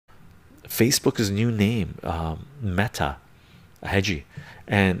Facebook's new name, Meta, Hedgie,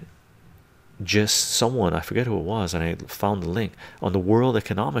 and just someone, I forget who it was, and I found the link on the World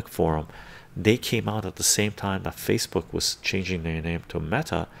Economic Forum. They came out at the same time that Facebook was changing their name to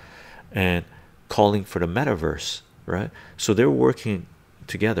Meta and calling for the metaverse, right? So they're working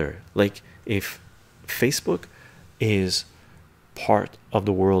together. Like, if Facebook is part of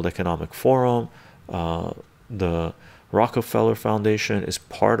the World Economic Forum, the Rockefeller Foundation is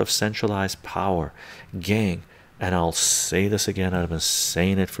part of centralized power, gang. And I'll say this again, I've been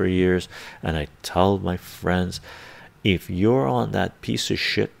saying it for years, and I tell my friends, if you're on that piece of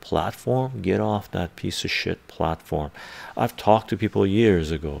shit platform, get off that piece of shit platform. I've talked to people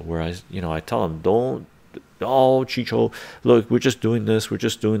years ago where I tell them, don't, oh chycho, look, we're just doing this, we're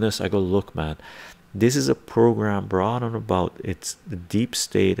just doing this. I go, look man, this is a program brought on about, it's the deep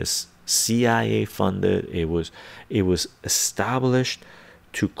state, is CIA funded. It was established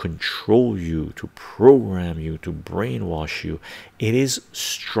to control you, to program you, to brainwash you. It is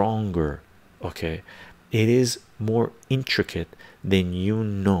stronger, okay? It is more intricate than you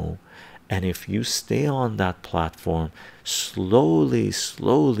know. And if you stay on that platform, slowly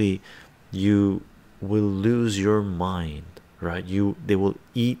you will lose your mind, right? They will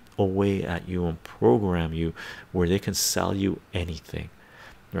eat away at you and program you where they can sell you anything,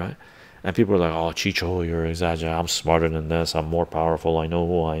 right? And people are like, oh chycho, you're exaggerating, I'm smarter than this, I'm more powerful, I know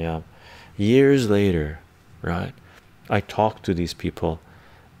who I am. Years later, right, I talk to these people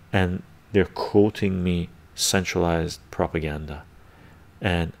and they're quoting me centralized propaganda.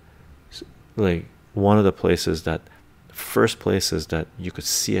 And like, one of the first places that you could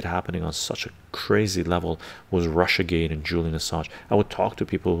see it happening on such a crazy level was Russiagate and Julian Assange. I would talk to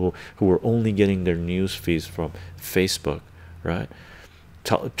people who were only getting their news feeds from Facebook, right,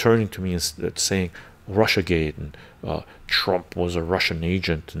 turning to me and saying Russiagate, and Trump was a Russian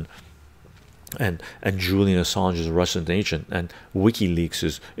agent, and Julian Assange is a Russian agent, and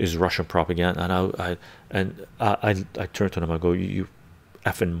WikiLeaks is Russian propaganda. And I turn to them, I go, you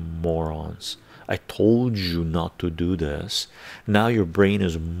effing morons, I told you not to do this. Now your brain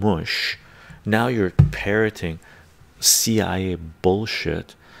is mush. Now you're parroting CIA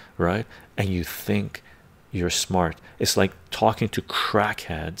bullshit, right? And you think you're smart. It's like talking to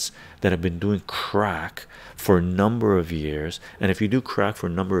crackheads that have been doing crack for a number of years. And if you do crack for a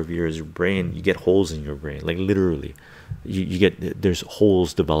number of years, your brain, you get holes in your brain, like literally you get, there's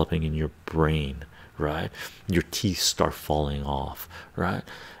holes developing in your brain, right? Your teeth start falling off, right?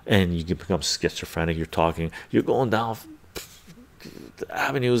 And you can become schizophrenic. You're going down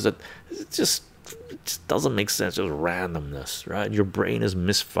avenues that it just doesn't make sense, just randomness, right? Your brain is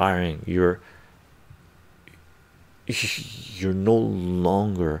misfiring. You no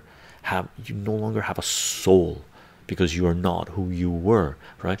longer have a soul, because you are not who you were,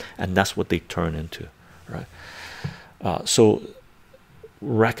 right? And that's what they turn into, right? So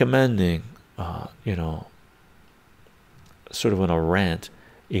recommending, sort of on a rant,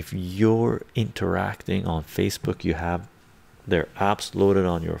 if you're interacting on Facebook, you have their apps loaded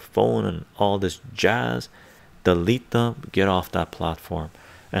on your phone and all this jazz, delete them, get off that platform,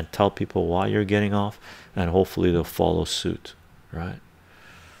 and tell people why you're getting off, and hopefully they'll follow suit, right?